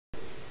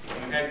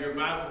have your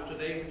Bibles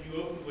today, would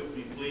you open with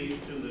me, please,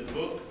 to the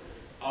book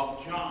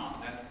of John.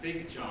 That's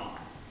Big John.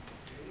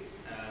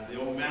 The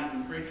old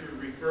mountain preacher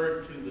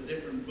referred to the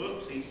different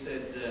books. He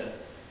said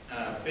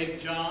Big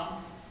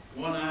John,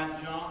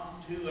 One-Eyed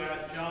John,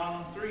 Two-Eyed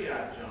John, and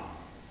Three-Eyed John.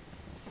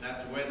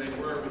 That's the way they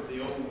were with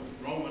the old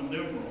Roman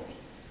numerals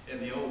in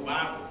the old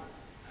Bible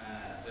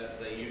that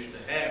they used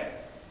to have.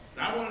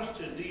 And I want us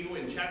to deal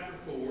in chapter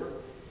 4.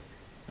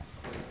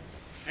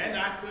 And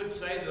I could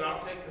say that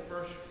I'll take the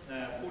first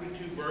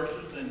 42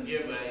 verses and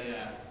give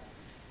a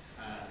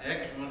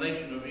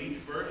explanation of each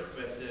verse,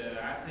 but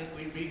I think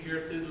we'd be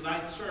here through the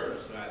night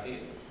service if I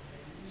did.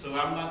 So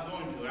I'm not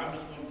going to. I'm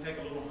just going to take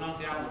a little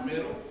hunk out of the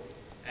middle.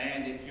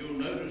 And if you'll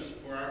notice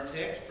for our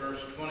text,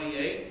 verse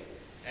 28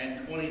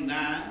 and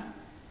 29,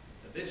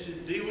 this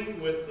is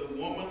dealing with the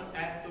woman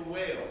at the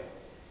well.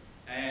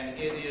 And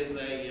it is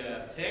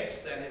a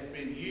text that has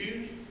been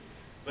used.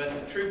 But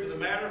the truth of the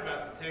matter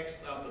about the text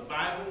of the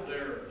Bible,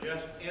 they're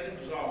just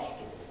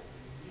inexhaustible.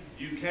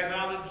 You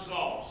cannot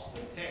exhaust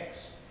the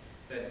text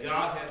that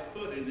God has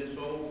put in this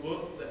old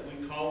book that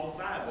we call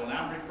the Bible. And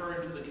I'm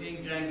referring to the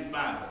King James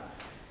Bible.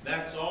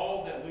 That's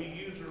all that we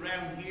use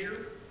around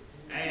here.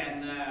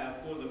 And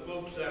for the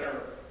folks that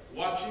are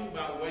watching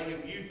by way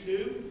of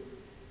YouTube,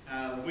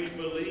 we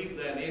believe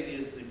that it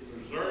is the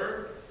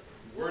preserved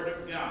Word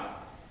of God.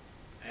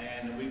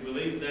 And we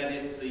believe that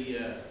it's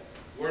the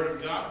Word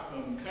of God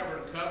from cover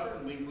to cover,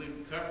 and we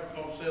believe the cover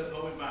because it says the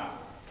Holy Bible.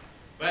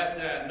 But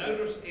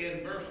notice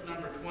in verse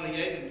number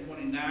 28 and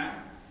 29,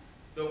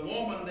 the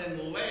woman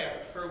then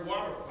left her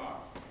water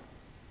pot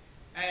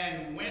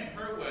and went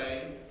her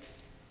way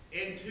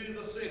into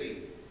the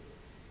city,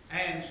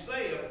 and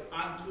saith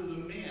unto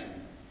the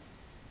men,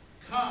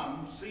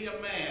 Come, see a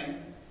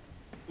man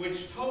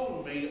which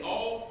told me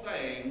all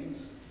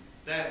things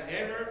that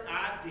ever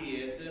I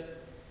did.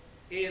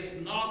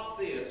 Is not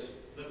this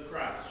the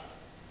Christ?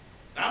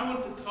 I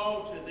want to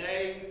call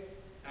today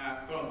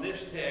from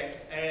this text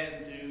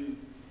and to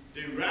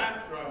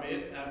derive from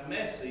it a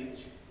message,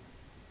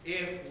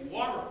 if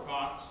water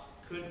pots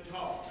could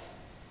talk.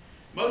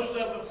 Most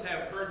of us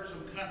have heard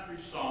some country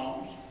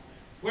songs,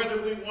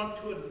 whether we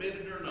want to admit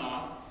it or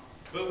not,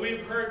 but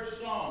we've heard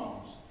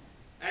songs.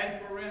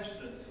 And for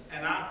instance,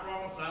 and I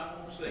promise I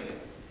won't sing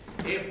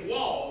it, if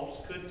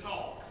walls could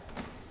talk,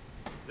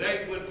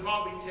 they would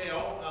probably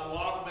tell a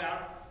lot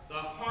about the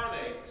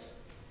heartaches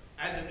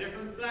and the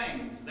different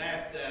things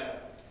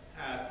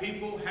that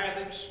people have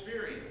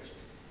experienced.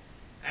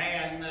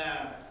 And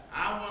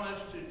I want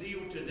us to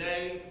deal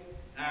today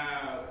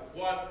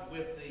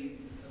with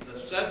the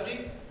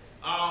subject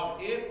of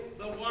if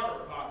the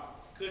water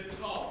pot could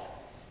talk.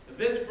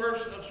 This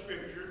verse of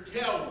Scripture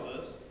tells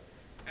us,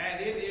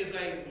 and it is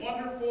a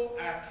wonderful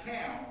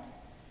account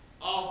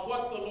of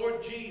what the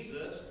Lord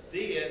Jesus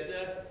did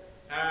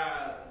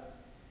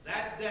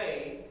that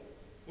day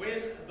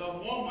when the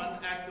woman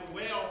at the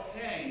well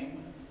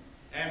came,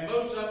 and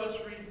most of us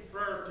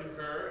refer to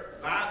her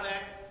by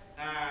that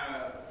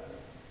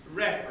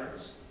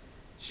reference.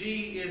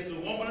 She is the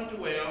woman at the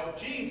well.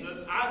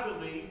 Jesus, I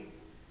believe,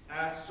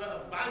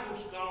 some Bible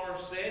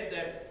scholars said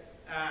that,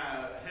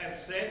 have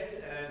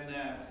said,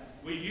 and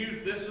we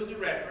use this as a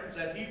reference,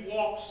 that he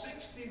walked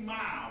 60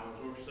 miles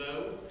or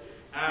so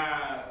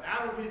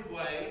out of his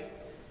way.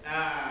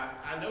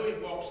 I know he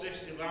walked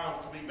 60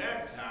 miles to be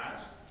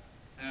baptized,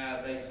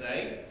 they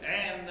say,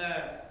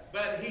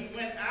 but he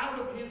went out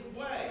of his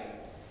way,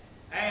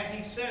 and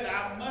he said,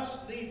 I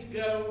must needs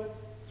go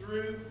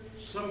through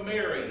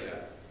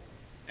Samaria.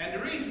 And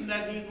the reason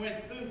that he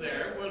went through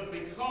there was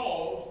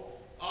because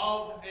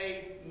of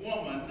a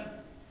woman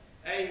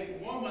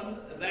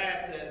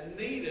that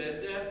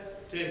needed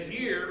to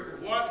hear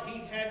what he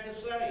had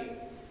to say.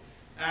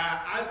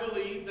 I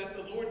believe that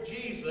the Lord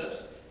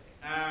Jesus,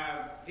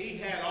 he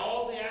had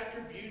all the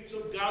attributes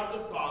of God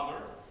the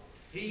Father.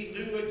 He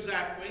knew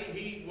exactly.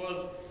 He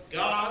was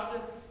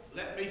God,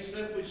 let me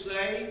simply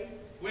say,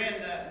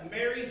 when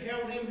Mary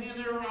held him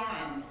in her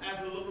arms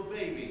as a little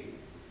baby.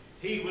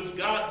 He was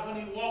God when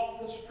he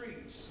walked the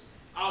streets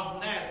of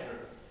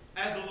Nazareth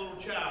as a little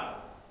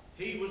child.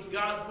 He was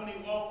God when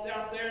he walked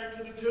out there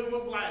to the tomb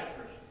of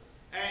Lazarus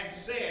and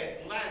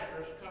said,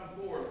 Lazarus, come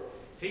forth.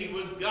 He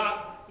was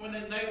God when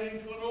they nailed him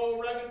to an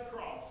old rugged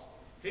cross.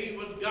 He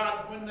was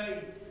God when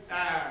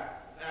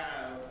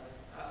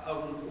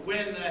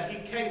he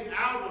came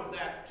out of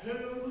that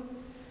tomb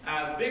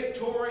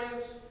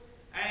victorious,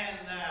 and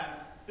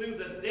through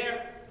the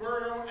death,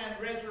 burial, and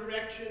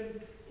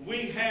resurrection,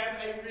 we have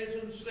a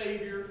risen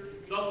Savior,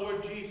 the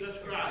Lord Jesus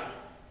Christ.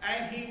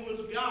 And he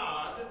was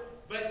God,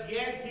 but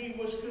yet he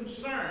was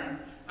concerned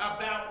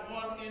about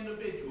one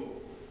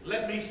individual.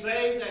 Let me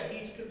say that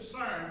he's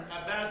concerned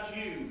about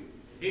you.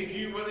 If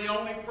you were the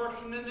only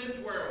person in this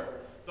world,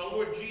 the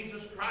Lord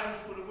Jesus Christ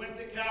would have went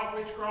to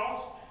Calvary's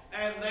cross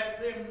and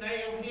let them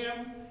nail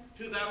him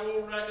to that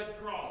old rugged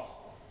cross.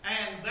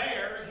 And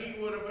there he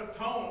would have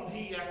atoned.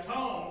 He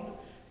atoned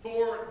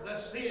for the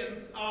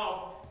sins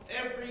of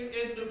every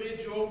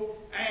individual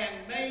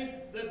and made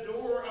the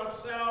door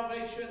of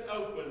salvation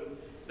open,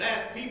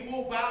 that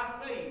people by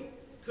faith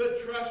could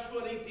trust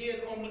what he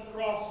did on the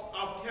cross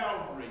of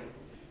Calvary.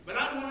 But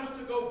I want us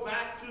to go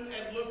back to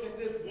and look at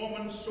this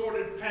woman's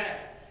sordid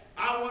past.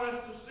 I want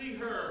us to see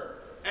her,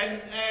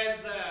 and as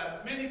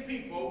many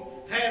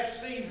people have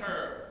seen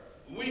her.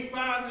 We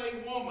find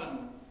a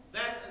woman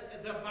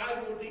that the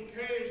Bible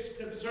declares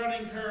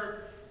concerning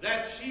her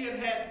that she had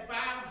had 5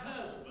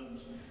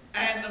 husbands,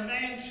 and the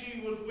man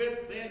she was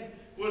with then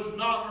was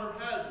not her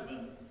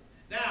husband.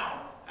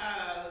 Now,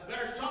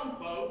 there are some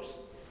folks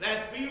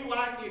that feel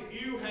like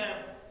if you have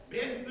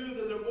been through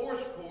the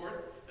divorce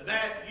court,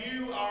 that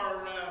you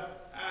are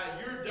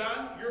you're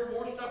done, you're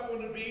washed up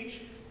on the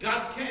beach,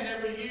 God can't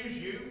ever use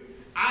you.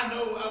 I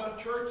know of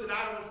a church that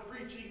I was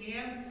preaching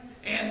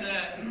in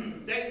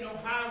Dayton,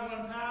 Ohio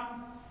one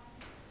time,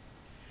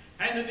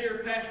 and the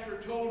dear pastor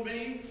told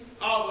me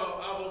of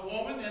a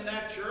woman in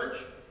that church,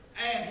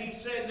 and he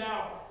said,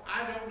 now,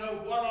 I don't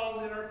know what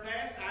all in her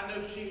past. I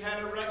know she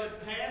had a rugged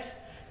past,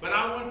 but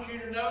I want you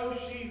to know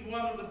she's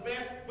one of the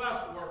best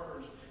bus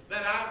workers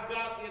that I've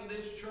got in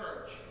this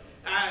church.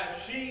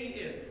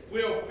 She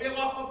will fill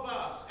up a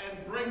bus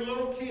and bring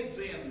little kids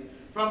in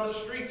from the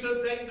streets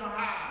of Dayton,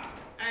 Ohio,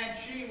 and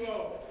she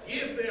will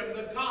give them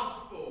the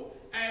gospel,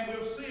 and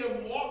we'll see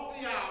them walk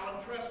the aisle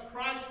and trust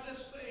Christ as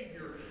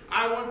Savior.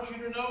 I want you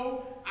to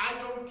know I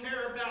don't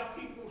care about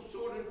people's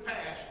sordid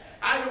past.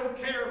 I don't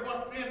care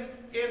what's been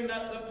in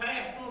the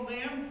past on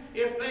them.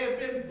 If they have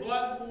been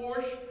blood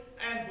washed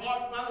and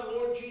bought by the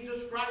Lord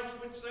Jesus Christ,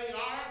 which they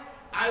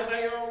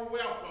are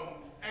welcome.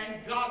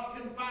 And God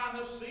can find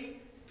a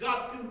seat.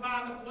 God can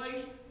find a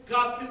place.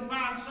 God can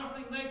find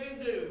something they can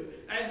do.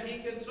 And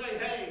he can say,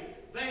 hey,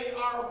 they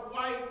are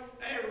white.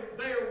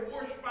 They're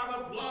washed by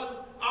the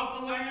blood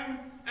of the Lamb,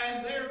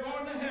 and they're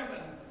going to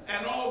heaven.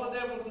 And all the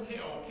devils in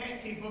hell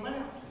can't keep them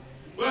out.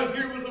 Well,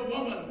 here was a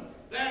woman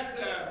that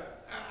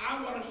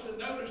I want us to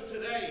notice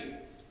today.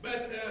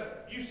 But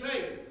you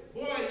say,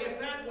 boy, if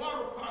that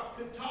water pot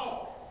could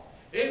talk,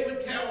 it would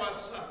tell us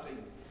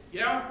something.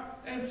 Yeah?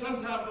 And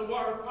sometimes the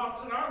water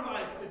pots in our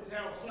life could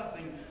tell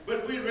something.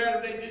 But we'd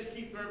rather they just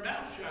keep their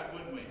mouth shut,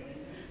 wouldn't we?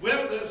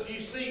 Well,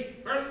 you see,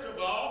 first of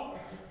all,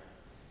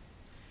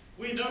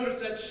 we noticed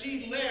that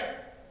she left.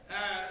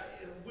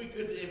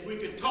 If we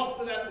could talk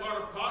to that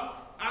water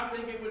pot, I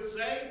think it would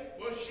say,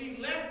 well, she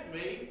left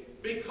me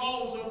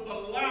because of the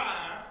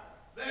lie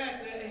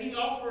that he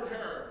offered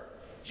her.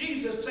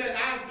 Jesus said,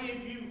 I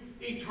give you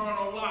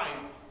eternal life.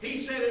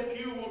 He said, if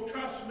you will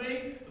trust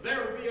me,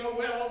 there will be a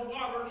well of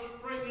water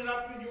springing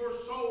up in your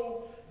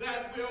soul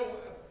that will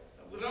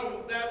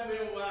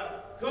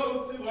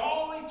go through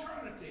all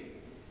eternity.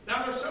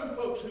 Now, there's some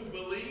folks who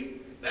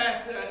believe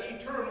that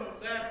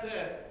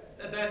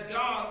that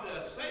God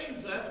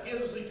saves us,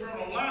 gives us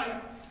eternal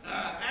life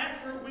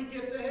after we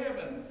get to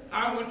heaven.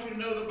 I want you to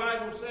know the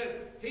Bible says,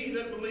 he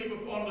that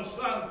believeth on the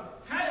Son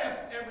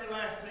hath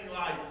everlasting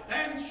life,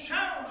 and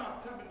shall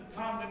not come into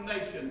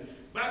condemnation,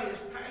 but is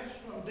passed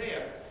from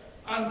death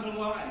unto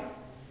life.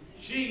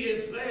 She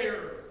is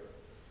there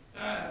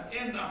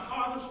in the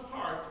hottest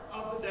part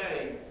of the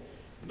day.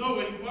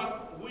 Knowing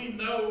what we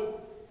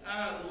know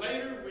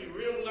later, we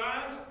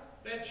realize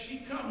that she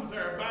comes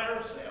there by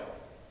herself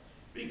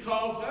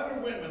because other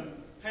women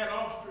had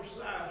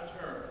ostracized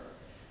her.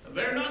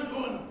 They're not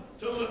going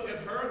to look at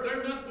her.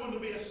 They're not going to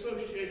be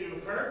associated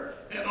with her.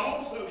 And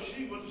also,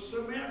 she was a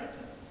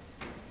Samaritan.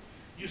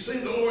 You see,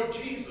 the Lord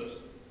Jesus,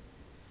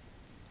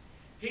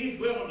 he's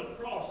willing to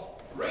cross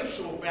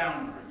racial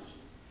boundaries.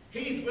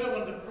 He's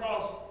willing to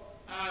cross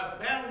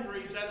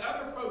boundaries that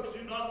other folks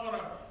do not want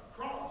to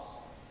cross.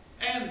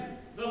 And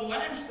the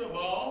last of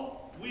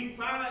all, we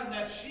find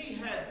that she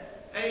had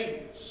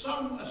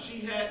somewhat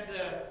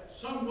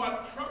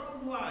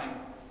troubled life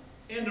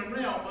in the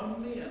realm of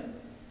men.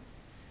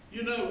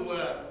 You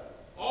know,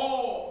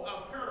 all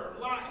of her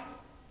life,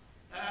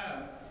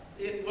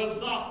 it was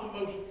not the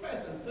most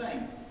pleasant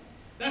thing.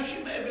 Now,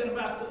 she may have been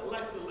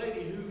like the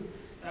lady who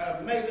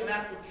made an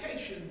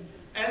application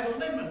as a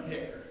lemon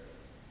picker.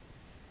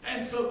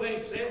 And so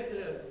they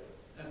said,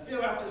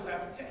 fill out this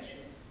application.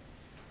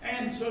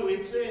 And so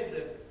it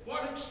said,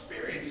 what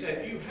experience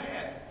have you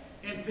had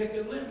in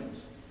picking lemons?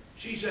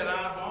 She said,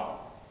 I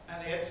bought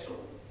an Edsel.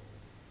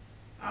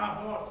 I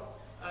bought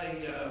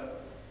a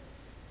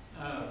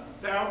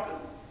Falcon.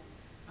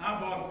 I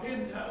bought a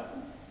Pinto.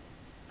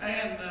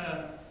 And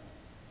I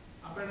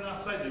better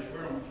not say this,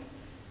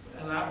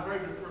 and I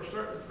voted for a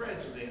certain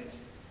president.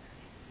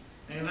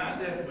 And I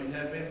definitely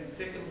have been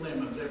picking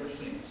lemons ever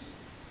since.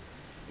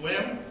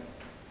 Well,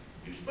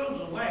 you're supposed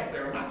to laugh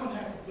there. Am I going to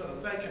have to put a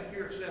thing up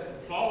here that says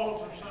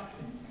applause or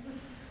something?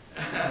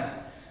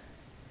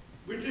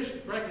 We're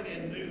just breaking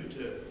in new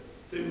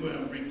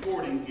through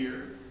recording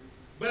here.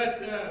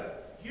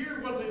 But here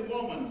was a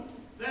woman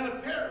that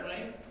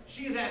apparently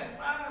she had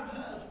 5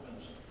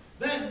 husbands.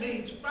 That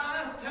means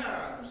 5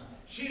 times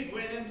she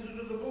went into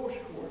the divorce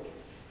court.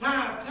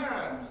 5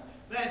 times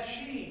that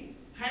she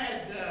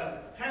had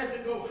to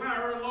go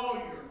hire a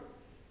lawyer,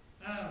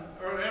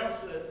 or else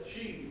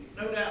she,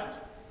 no doubt,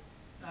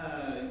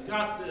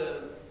 got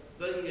the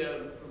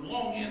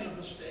long end of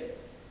the stick.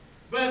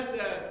 But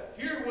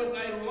here was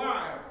a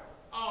require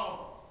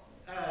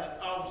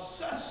of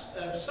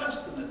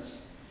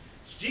sustenance.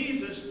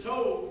 Jesus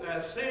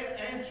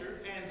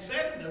answered and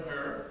said to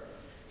her,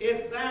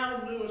 if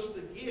thou knewest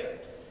the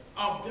gift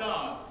of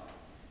God,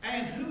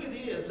 and who it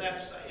is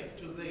that saith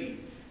to thee,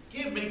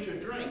 give me to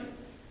drink,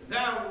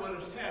 thou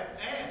wouldst have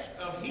asked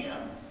of him,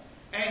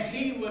 and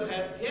he would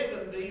have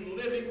given thee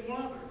living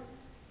water.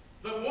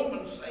 The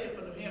woman saith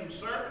unto him,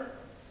 Sir,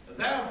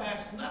 thou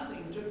hast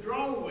nothing to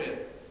draw with,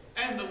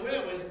 and the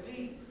well is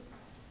deep.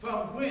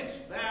 From whence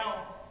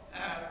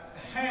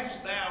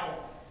hast thou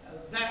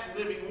that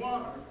living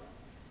water?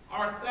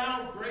 Art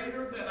thou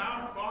greater than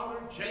our father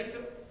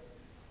Jacob,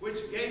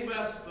 which gave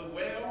us the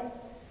well,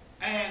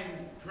 and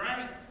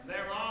drank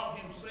thereof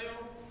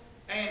himself,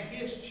 and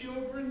his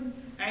children,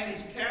 and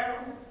his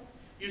cattle?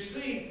 You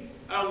see,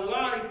 a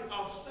life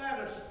of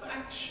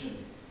satisfaction.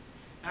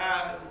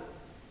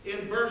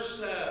 In verse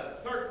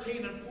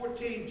 13 and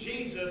 14,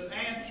 Jesus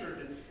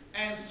answered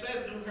and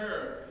said to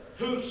her,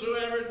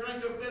 whosoever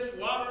drinketh this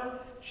water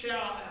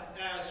shall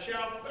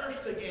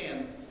thirst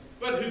again.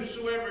 But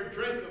whosoever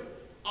drinketh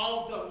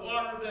of the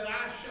water that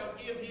I shall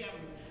give him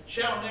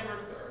shall never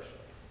thirst.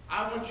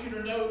 I want you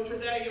to know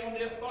today, on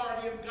the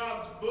authority of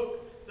God's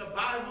book, the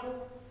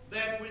Bible,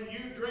 that when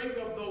you drink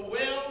of the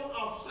well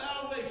of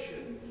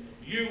salvation,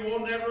 you will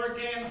never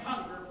again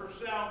hunger for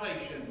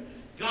salvation.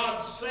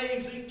 God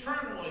saves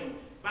eternally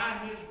by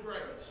his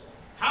grace.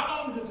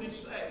 How long does he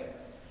save?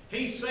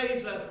 He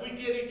saves us. We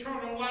get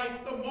eternal life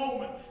the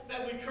moment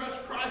that we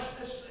trust Christ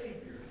as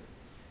Savior.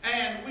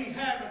 And we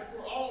have it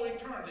for all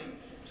eternity.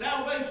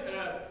 Salvation,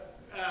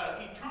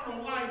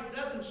 eternal life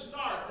doesn't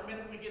start the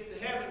minute we get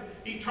to heaven.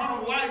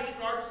 Eternal life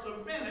starts the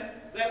minute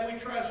that we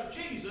trust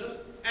Jesus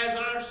as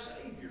our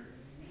Savior.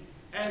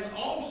 And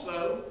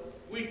also,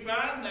 we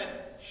find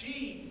that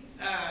she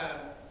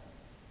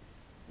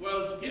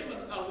was given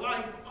a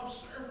life of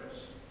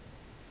service.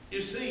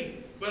 You see,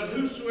 but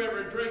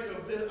whosoever drink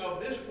of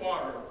this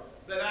water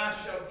that I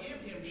shall give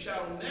him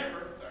shall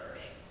never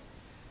thirst.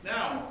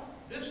 Now,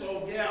 this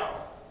old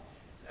gal,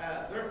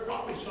 there are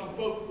probably some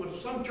folks with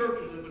some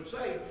churches that would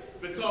say,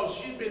 because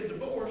she'd been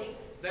divorced,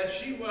 that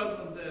she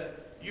wasn't,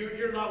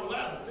 you're not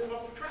allowed to fill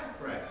up the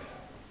tract rack.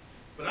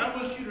 But I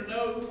want you to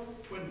know,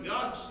 when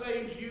God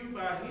saves you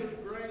by his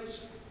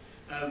grace,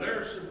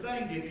 there are some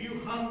things. If you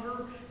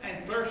hunger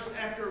and thirst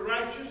after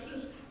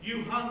righteousness,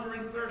 you hunger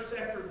and thirst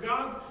after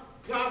God,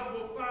 God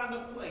will find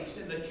a place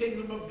in the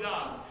kingdom of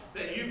God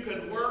that you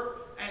can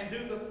work and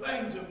do the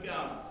things of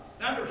God.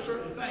 Now, there are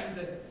certain things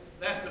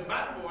that the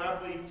Bible, I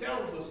believe,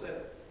 tells us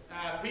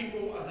that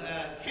people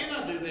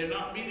cannot do. They're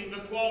not meeting the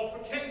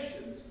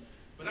qualifications.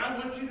 But I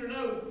want you to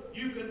know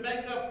you can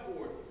make up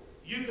for it.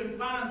 You can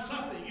find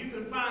something. You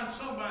can find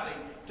somebody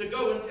to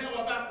go and tell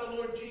about the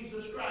Lord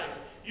Jesus Christ.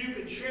 You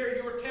can share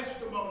your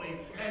testimony,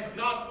 and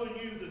God will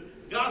use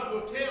it. God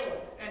will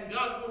tell, and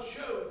God will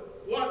show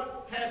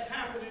what has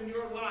happened in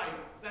your life,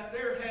 that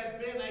there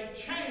has been a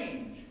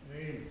change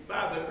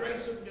by the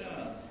grace of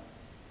God.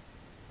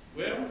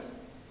 Well,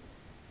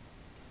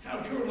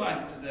 how's your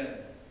life today?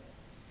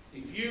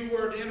 If you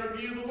were to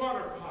interview the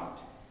water pot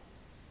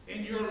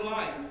in your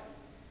life,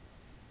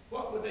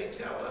 what would they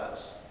tell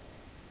us?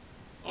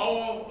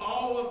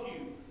 All of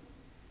you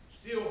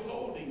still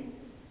holding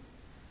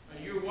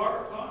your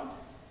water pot?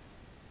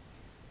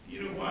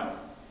 You know what?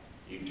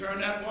 You can turn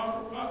that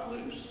water pot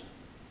loose.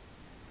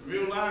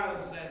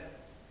 Realize that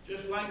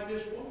just like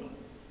this woman,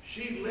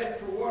 she left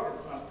her water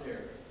pot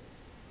there.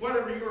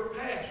 Whatever your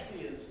past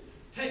is,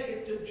 take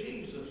it to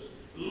Jesus.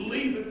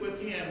 Leave it with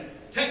him.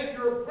 Take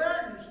your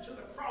burdens to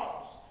the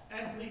cross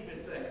and leave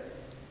it there.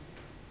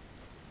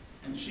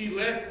 And she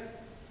left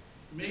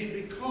me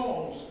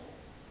because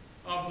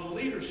of the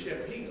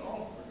leadership he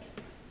offered.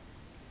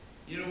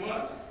 You know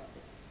what?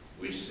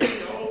 We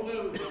see,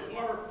 although the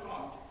water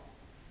pot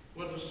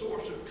was a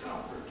source of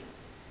comfort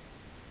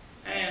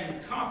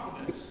and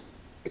confidence,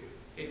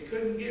 it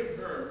couldn't give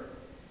her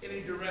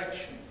any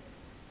direction.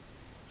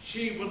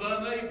 She was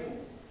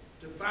unable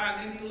to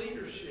find any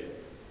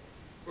leadership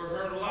for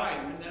her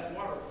life in that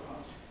water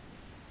pot.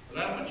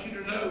 But I want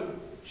you to know,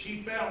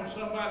 she found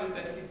somebody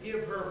that could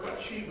give her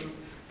what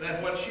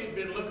she had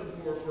been looking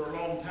for a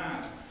long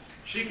time.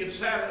 He could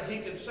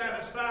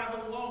satisfy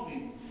the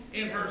longing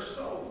in her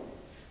soul.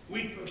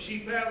 She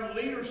found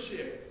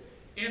leadership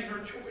in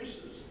her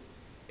choices.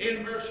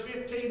 In verse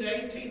 15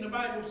 to 18, the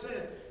Bible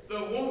says,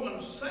 the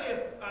woman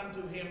saith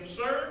unto him,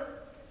 Sir,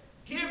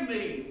 give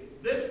me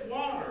this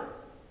water,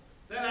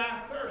 that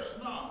I thirst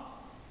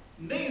not,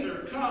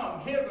 neither come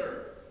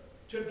hither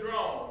to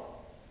draw.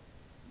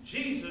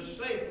 Jesus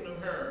saith unto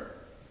her,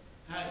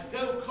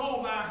 Go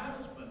call thy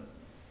husband,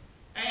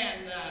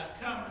 and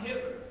come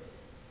hither.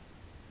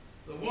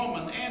 The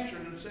woman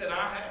answered and said,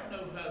 I have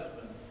no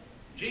husband.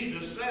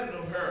 Jesus said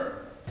unto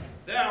her,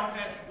 Thou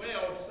hast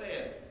well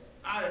said,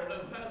 I have no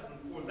husband,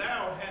 for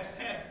thou hast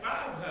had 5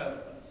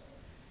 husbands,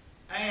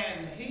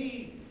 and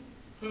he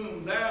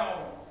whom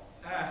thou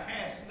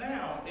hast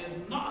now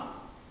is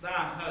not thy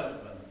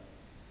husband.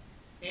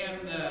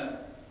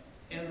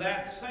 And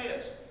that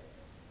saidst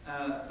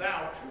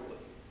thou truly.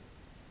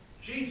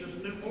 Jesus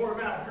knew more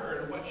about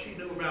her than what she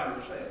knew about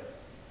herself.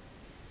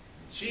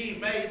 She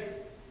made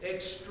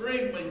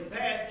extremely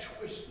bad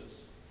choices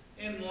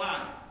in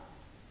life.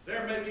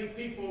 There may be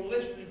people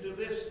listening to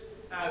this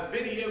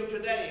video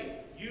today.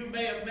 You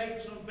may have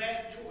made some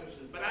bad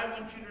choices, but I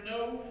want you to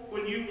know,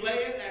 when you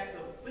lay it at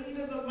the feet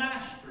of the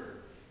Master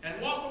and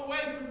walk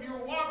away from your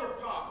water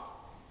pot,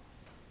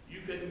 you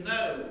can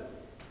know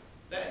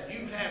that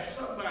you have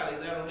somebody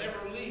that will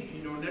never leave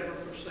you nor never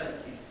forsake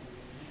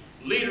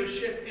you.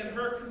 Leadership in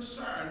her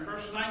concern.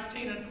 Verse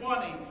 19 and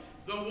 20,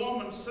 the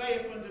woman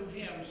saith unto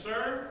him,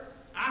 Sir,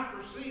 I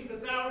perceive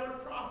that thou art a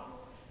prophet.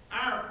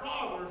 Our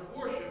fathers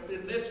worshipped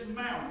in this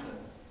mountain,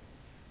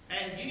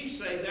 and ye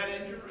say that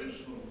in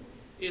Jerusalem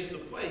is the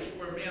place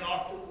where men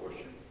ought to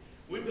worship.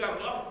 We've got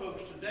a lot of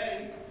folks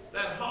today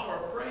that holler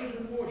praise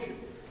and worship.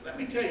 Let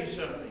me tell you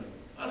something.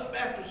 Us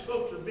Baptist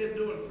folks have been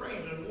doing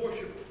praise and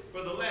worship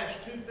for the last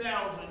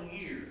 2,000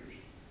 years.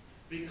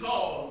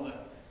 Because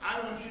I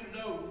want you to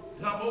know,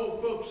 some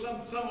old folks,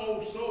 some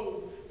old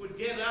soul would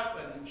get up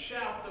and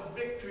shout the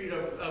victory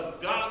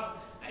of God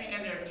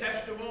and their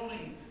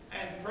testimony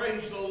and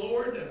praise the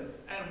Lord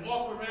and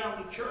walk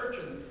around the church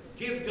and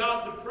give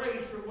God the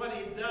praise for what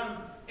He'd done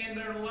in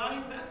their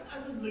life. That's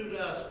nothing new to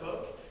us,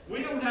 folks.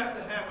 We don't have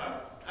to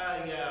have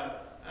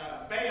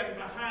a band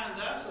behind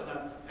us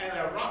and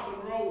a rock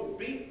and roll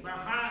beat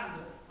behind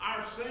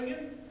our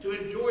singing to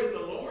enjoy the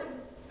Lord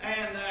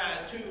and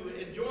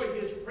to enjoy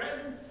His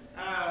presence.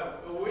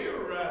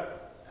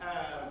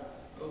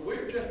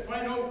 We're just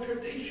plain old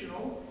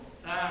traditional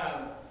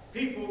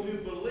people who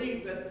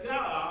believe that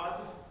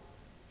God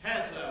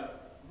has a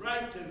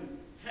right to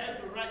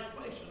have the right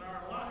place in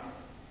our life.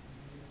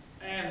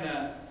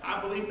 And I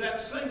believe that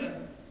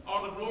singing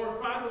ought to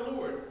glorify the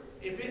Lord.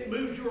 If it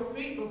moves your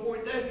feet before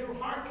it does your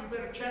heart, you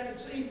better check and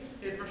see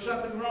if there's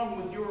something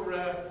wrong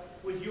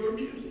with your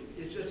music.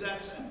 It's just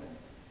that simple.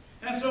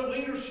 And so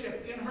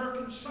leadership in her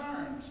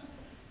concerns.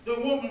 The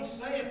woman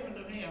saith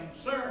unto him,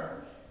 Sir,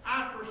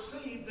 I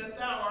perceive that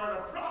thou art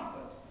a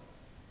prophet.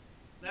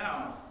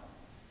 Now,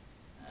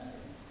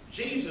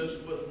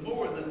 Jesus was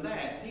more than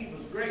that. He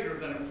was greater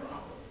than a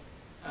prophet.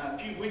 A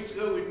few weeks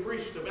ago we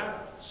preached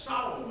about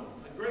Solomon.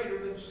 A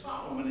greater than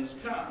Solomon is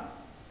come.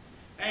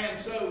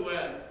 And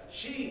so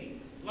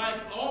she, like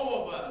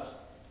all of us,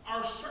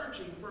 are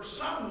searching for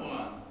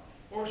someone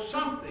or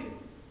something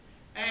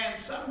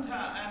and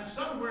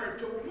somewhere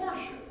to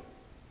worship.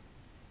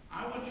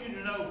 I want you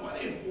to know,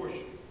 what is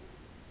worship?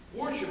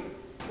 Worship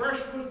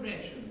first was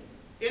mentioned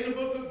in the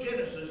book of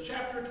Genesis,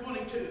 chapter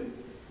 22.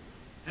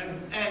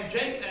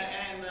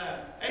 And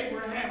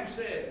Abraham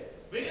said,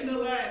 Be in the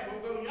land,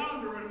 we'll go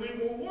yonder and we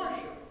will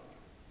worship.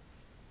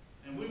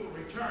 And we will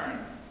return.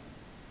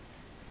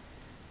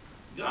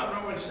 God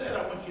already said,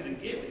 I want you to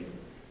give Him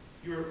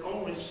your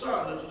only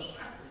son as a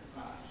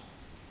sacrifice.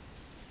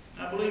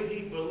 I believe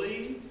he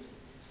believed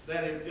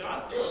that if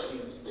God took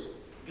him,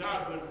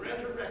 God would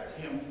resurrect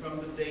him from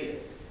the dead.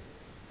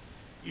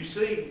 You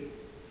see,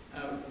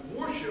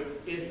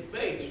 worship is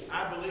based,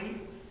 I believe,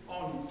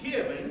 on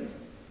giving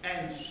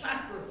and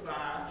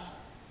sacrifice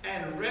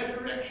and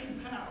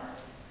resurrection power.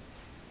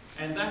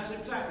 And that's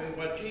exactly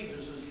what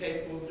Jesus is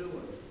capable of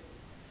doing.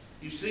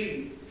 You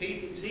see,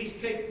 he's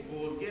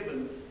capable of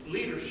giving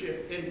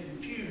leadership in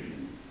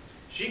confusion.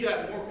 She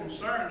got more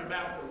concerned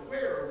about the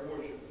where of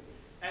worship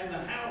and the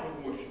how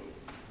of worship.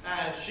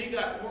 She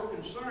got more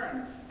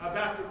concerned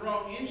about the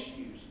wrong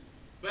issues.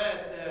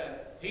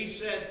 But he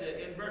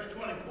said in verse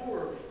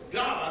 24,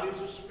 God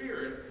is a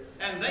spirit,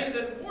 and they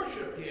that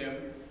worship Him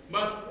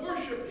must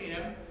worship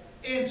Him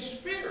in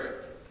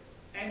spirit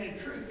and in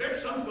truth.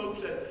 There's some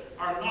folks that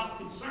are not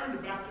concerned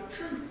about the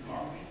truth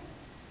part.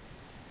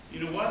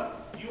 You know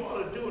what? You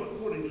ought to do it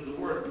according to the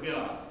Word of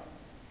God.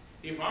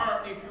 If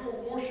your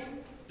worship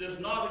does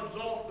not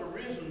exalt the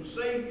risen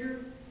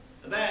Savior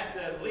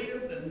that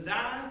lived and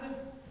died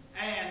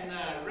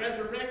and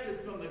resurrected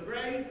from the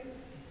grave,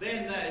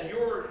 then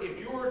if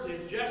yours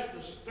is just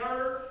to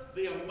stir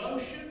the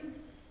emotion,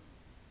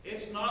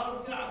 it's not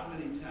of God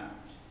many times.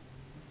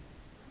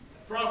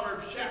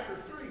 Proverbs chapter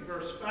 3,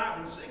 verse 5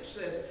 and 6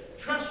 says,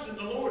 Trust in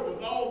the Lord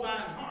with all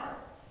thine heart,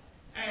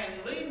 and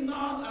lean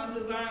not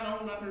unto thine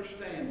own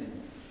understanding.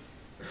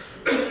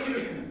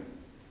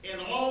 In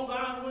all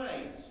thy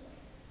ways,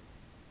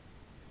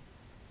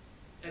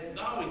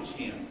 acknowledge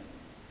Him,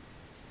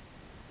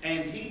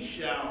 and He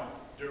shall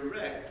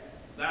direct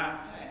thy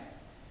path.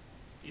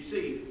 You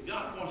see,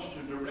 God wants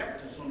to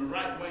direct us on the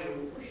right way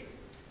to worship.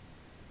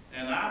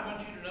 And I want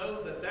you to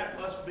know that that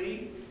must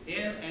be in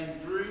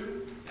and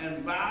through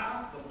and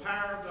by the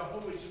power of the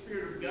Holy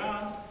Spirit of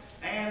God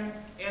and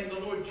in the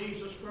Lord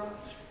Jesus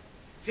Christ.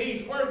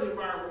 He's worthy of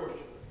our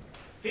worship.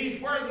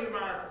 He's worthy of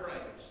our praise.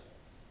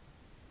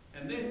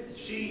 And then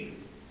he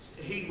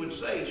would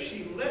say,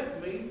 she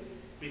left me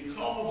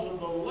because of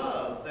the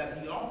love that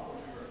He offered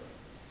her.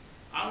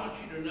 I want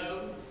you to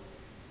know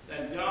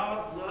that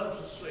God loves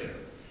a sinner.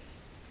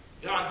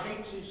 God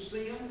hates his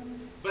sin,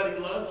 but He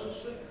loves a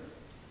sinner.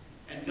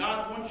 And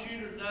God wants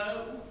you to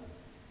know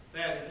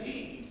that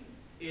He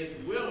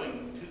is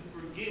willing to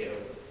forgive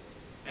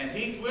And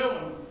he's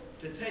willing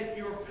to take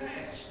your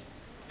past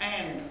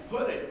and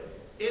put it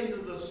into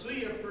the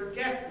sea of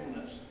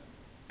forgetfulness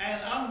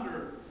and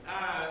under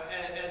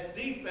as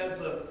deep as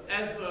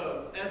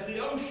the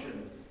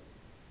ocean.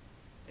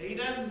 He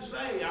doesn't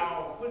say,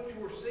 I'll put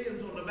your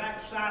sins on the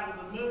backside of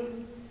the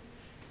moon,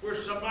 where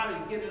somebody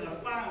get in a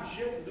fine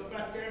ship and go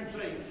back there and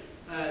say,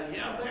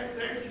 yeah,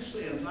 there's your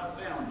sins, I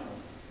found them.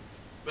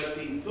 But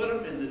he put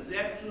them in the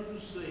depths of the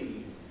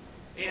sea,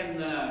 in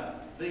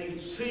the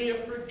sea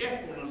of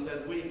forgetfulness,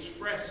 as we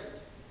express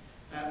it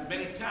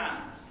many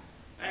times.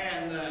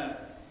 And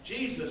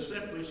Jesus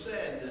simply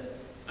said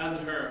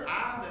unto her,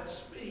 I that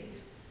speak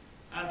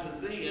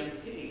unto thee am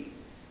he.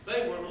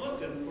 They were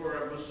looking for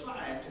a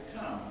Messiah to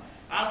come.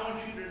 I want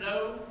you to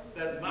know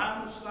that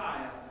my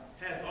Messiah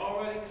has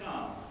already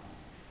come.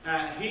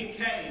 He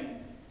came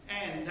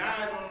and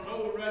died on an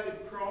old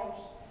rugged cross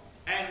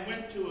and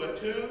went to a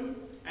tomb,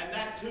 and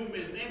that tomb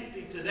is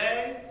empty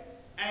today,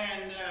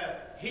 and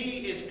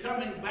he is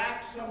coming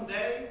back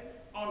someday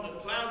on the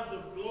clouds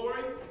of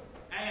glory.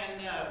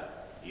 And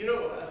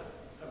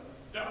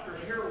Dr.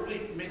 Harold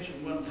Leek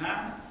mentioned one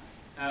time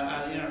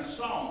in a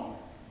song,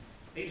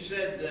 he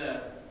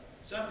said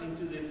something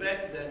to the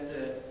effect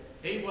that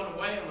he went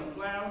away on a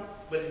cloud,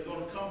 but he's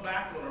going to come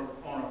back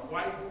on a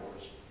white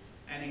horse.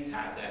 And he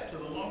tied that to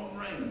the Lone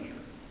Ranger.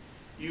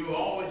 You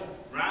always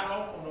ride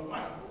off on a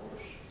white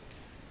horse.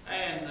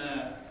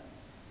 And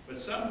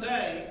but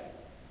someday,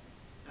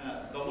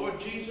 the Lord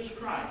Jesus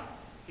Christ,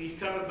 he's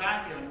coming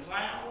back in a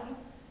cloud,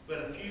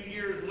 but a few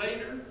years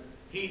later,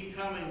 he's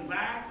coming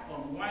back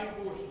on white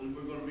horses, and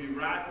we're going to be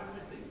riding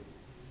with him.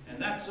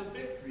 And that's a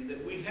victory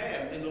that we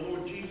have in the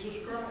Lord Jesus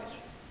Christ.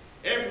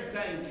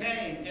 Everything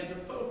came into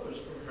focus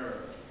for her.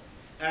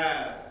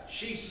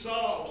 She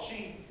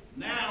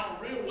now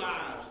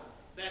realized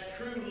that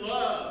true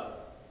love,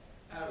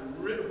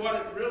 what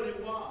it really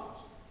was.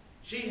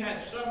 She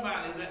had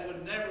somebody that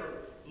would never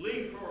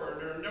leave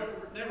her or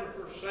never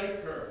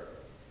forsake her.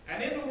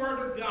 And in the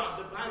Word of God,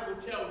 the Bible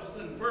tells us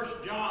in 1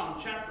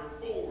 John chapter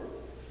 4,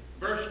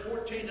 verse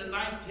 14 and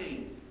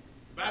 19,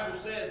 the Bible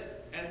says,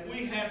 and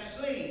we have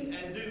seen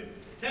and do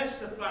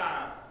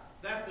testify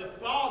that the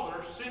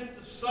Father sent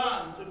the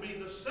Son to be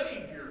the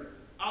Savior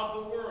of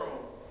the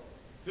world.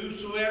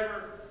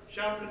 Whosoever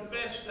shall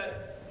confess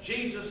that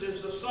Jesus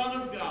is the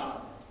Son of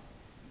God,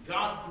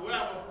 God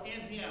dwelleth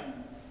in him,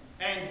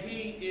 and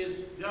he is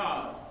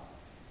God.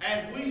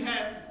 And we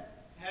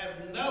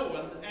have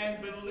known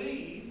and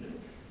believed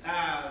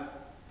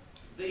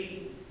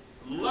the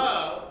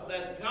love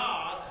that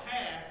God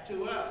hath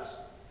to us.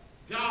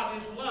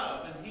 God is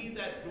love, and he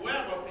that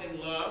dwelleth in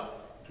love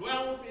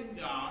dwelleth in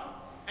God,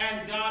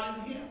 and God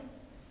in him.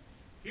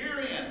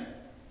 Herein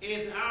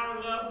is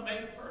our love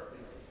made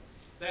perfect,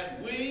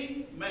 that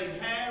we may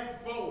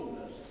have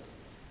boldness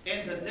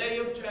in the day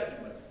of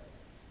judgment.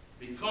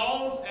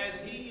 Because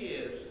as he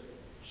is,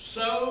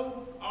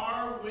 so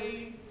are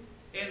we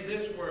in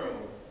this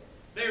world.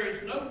 There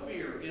is no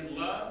fear in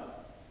love,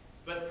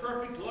 but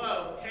perfect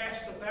love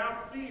casteth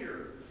out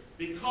fear,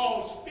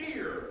 because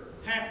fear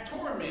hath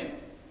torment.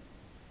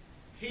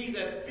 He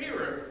that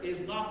feareth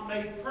is not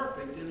made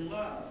perfect in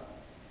love.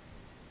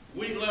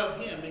 We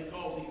love him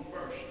because he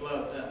first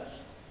loved us.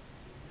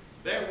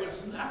 There was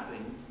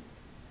nothing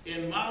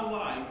in my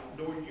life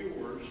nor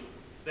yours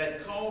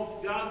that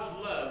caused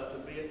God's love to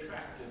be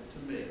attractive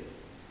to me.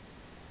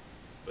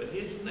 But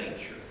his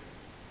nature.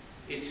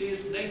 It's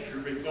his nature,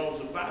 because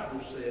the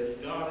Bible says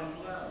God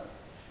is love.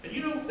 And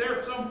you know, there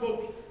are some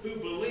folks who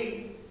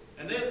believe,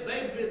 and they've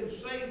been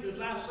saved,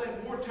 as I say,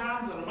 more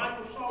times than a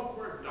Microsoft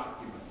Word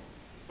document.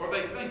 Or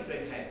they think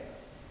they have.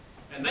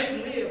 And they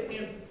live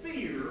in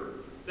fear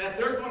that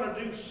they're going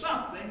to do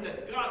something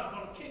that God's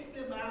going to kick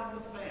them out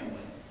of the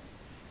family.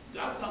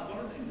 God's not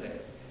going to do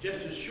that.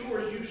 Just as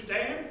sure as you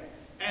stand,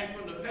 and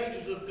from the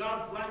pages of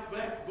God's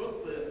black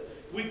book that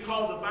we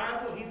call the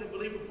Bible, he that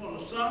believeth on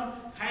the Son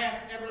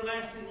hath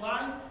everlasting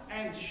life,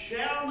 and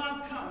shall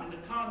not come into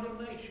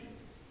condemnation,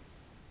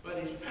 but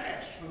is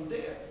passed from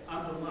death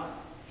unto life.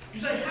 You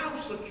say, how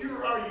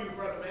secure are you,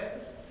 Brother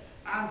Meadows?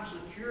 I'm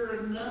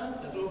secure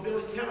enough, as old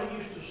Billy Kelly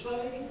used to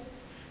say,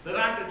 that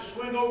I could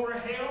swing over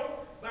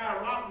hell by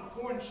a rotten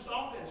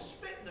cornstalk and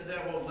spit in the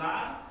devil's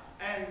eye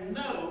and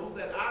know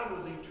that I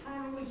was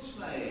eternally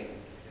saved.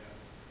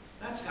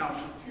 That's how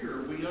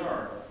secure we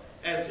are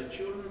as the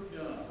children of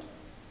God.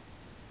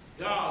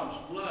 God's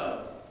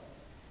love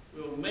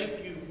will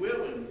make you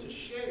willing to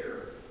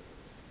share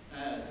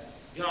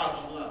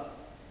God's love.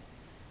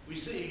 We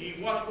see,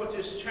 you watch what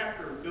this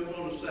chapter goes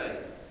on to say.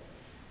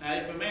 Now,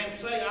 if a man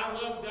say, I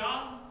love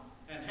God,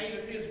 and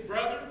hateth his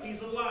brother, he's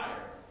a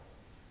liar.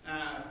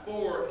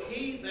 For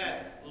he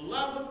that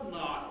loveth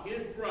not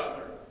his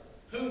brother,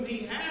 whom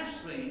he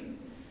hath seen,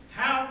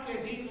 how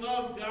can he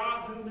love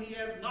God whom he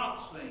hath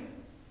not seen?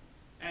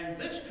 And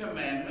this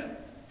commandment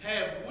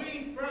have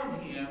we from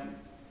him,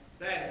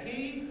 that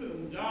he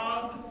whom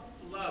God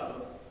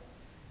loveth,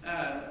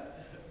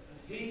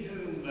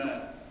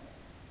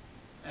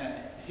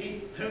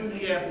 whom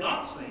he hath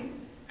not seen,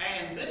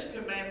 and this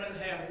commandment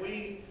have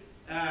we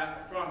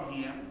from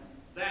him,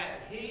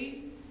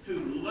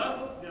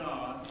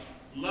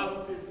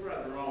 loveth his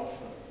brother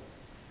also.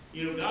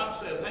 You know,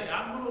 God says, hey,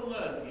 I'm going to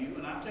love you,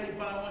 and I tell you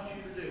what I want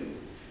you to do.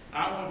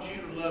 I want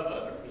you to love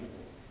other people.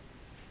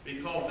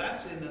 Because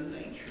that's in the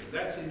nature.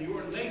 That's in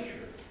your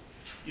nature.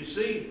 You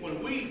see,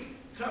 when we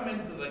come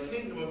into the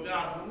kingdom of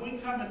God, when we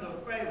come into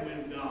the family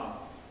of God,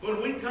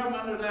 when we come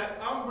under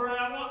that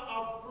umbrella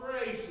of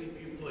grace,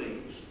 if you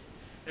please,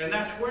 and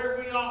that's where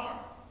we are.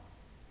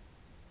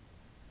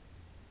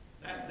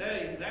 That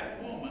day,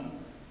 that woman,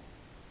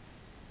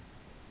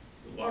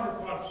 the water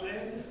pot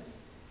said,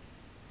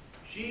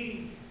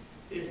 she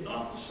is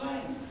not the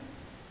same.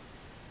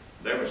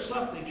 There was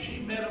something. She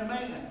met a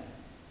man.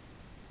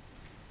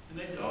 And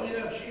they said, oh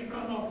yeah, she'd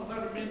run off with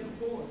other men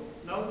before.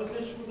 No, but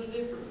this was a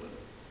different one.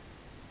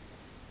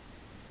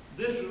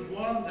 This was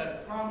one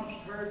that promised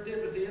her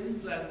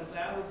dividends that was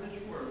out of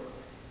this world.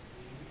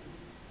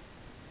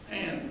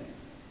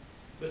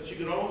 But you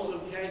could also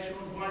cash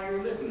on while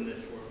you're living in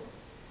this world.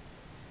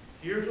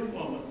 Here's a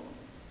woman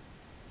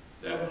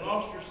that was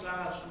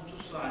ostracized from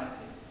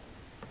society.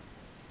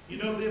 You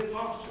know, the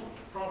apostles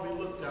probably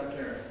looked out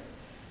there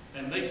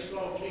and they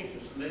saw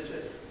Jesus and they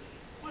said,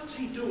 what's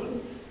he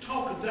doing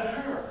talking to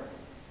her?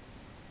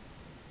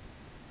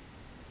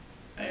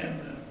 And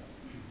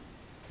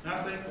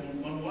I think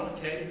on one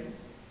occasion,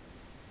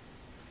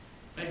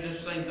 maybe the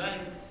same thing,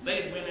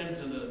 they had went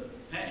into the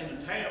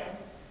town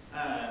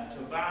to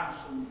buy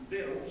some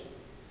victuals.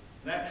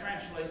 That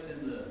translates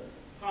into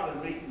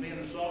potted meat and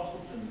Vienna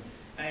sausage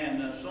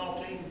and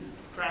saltine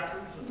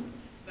crackers and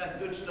that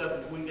good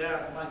stuff that we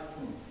got like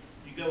when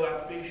you go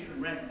out fishing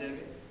and rent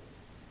digging.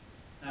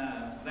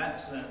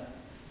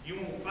 You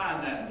won't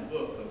find that in the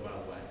book, though, by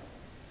the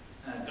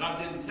way. God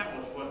didn't tell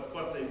us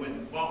what they went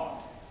and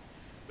bought.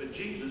 But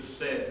Jesus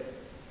said,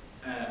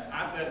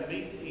 I've got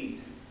meat to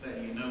eat that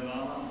you know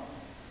not of.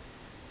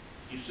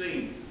 You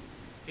see,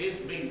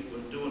 his meat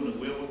was doing the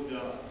will of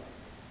God.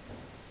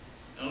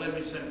 Now let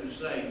me simply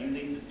say, you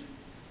need to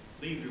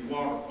leave your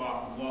water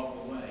pot and walk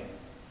away.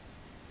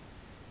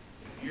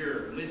 If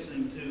you're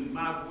listening to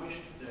my voice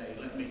today,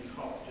 let me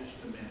talk just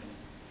a minute.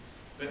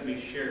 Let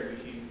me share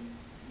with you.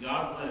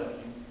 God loves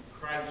you.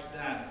 Christ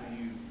died for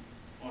you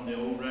on the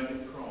old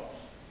rugged cross.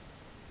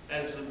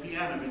 As the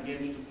piano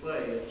begins to play,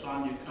 if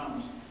Sonia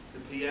comes to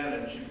the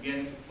piano and she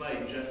begins to play,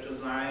 just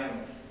as I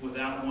am,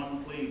 without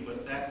one plea,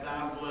 but that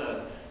thy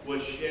blood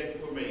was shed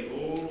for me.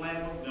 O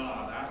Lamb of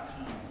God, I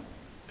come.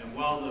 And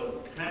while the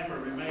camera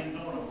remains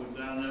on it, we've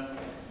got enough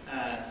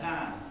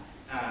time.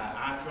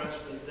 I trust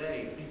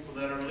today, people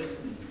that are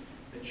listening,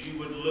 that you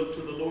would look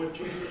to the Lord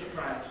Jesus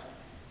Christ.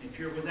 If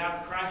you're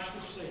without Christ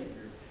the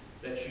Savior,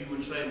 that you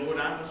would say, Lord,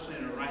 I'm a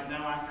sinner. Right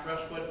now I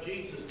trust what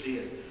Jesus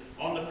did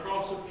on the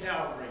cross of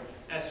Calvary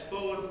as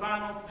full and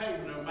final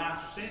payment of my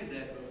sin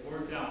debt before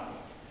God.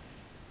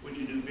 Would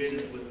you do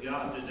business with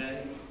God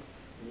today?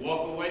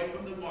 Walk away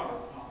from the water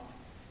pot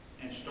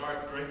and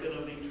start drinking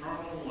of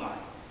eternal life.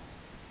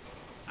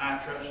 I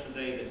trust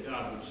today that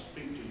God would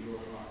speak to your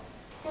heart.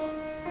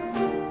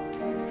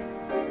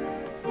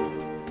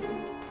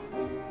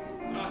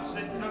 God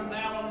said, come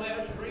now and let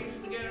us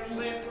reason together,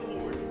 saith the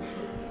Lord.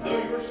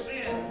 Though your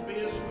sins be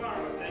as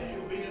scarlet, they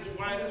shall be as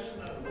white as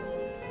snow.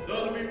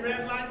 Though they be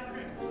red like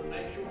crimson,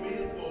 they shall be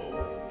as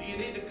wool. Do you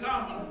need to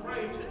come and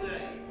pray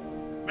today?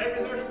 Maybe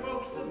there's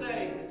folks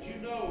today that you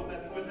know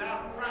that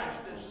without Christ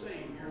as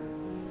Savior.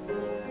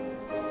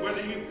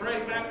 Whether you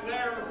pray back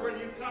there or whether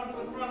you come to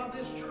the front of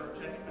this church,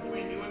 that's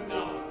between you and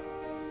God.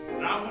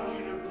 And I want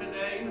you to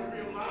today to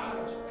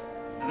realize,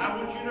 and I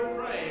want you to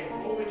pray,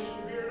 Holy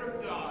Spirit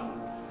of God,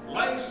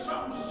 lay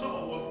some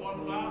soul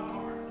upon my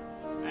heart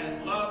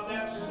and love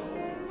that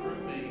soul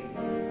through me.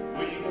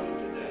 Will you do it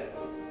today?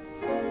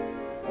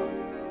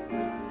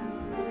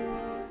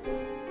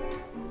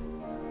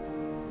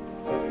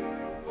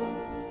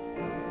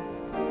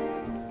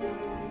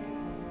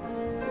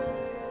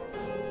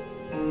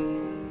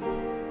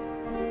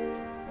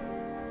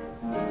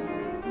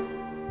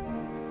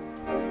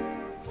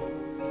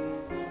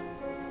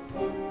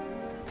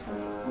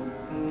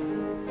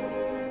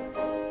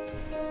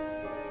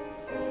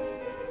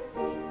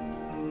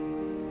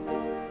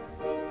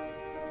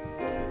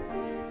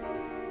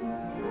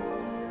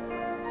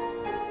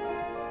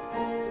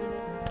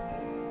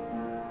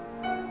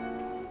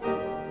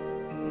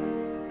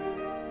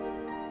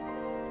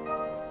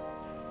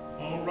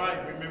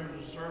 Remember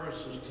the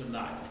services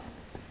tonight.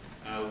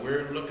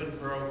 We're looking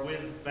for a whiz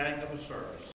bang of a service.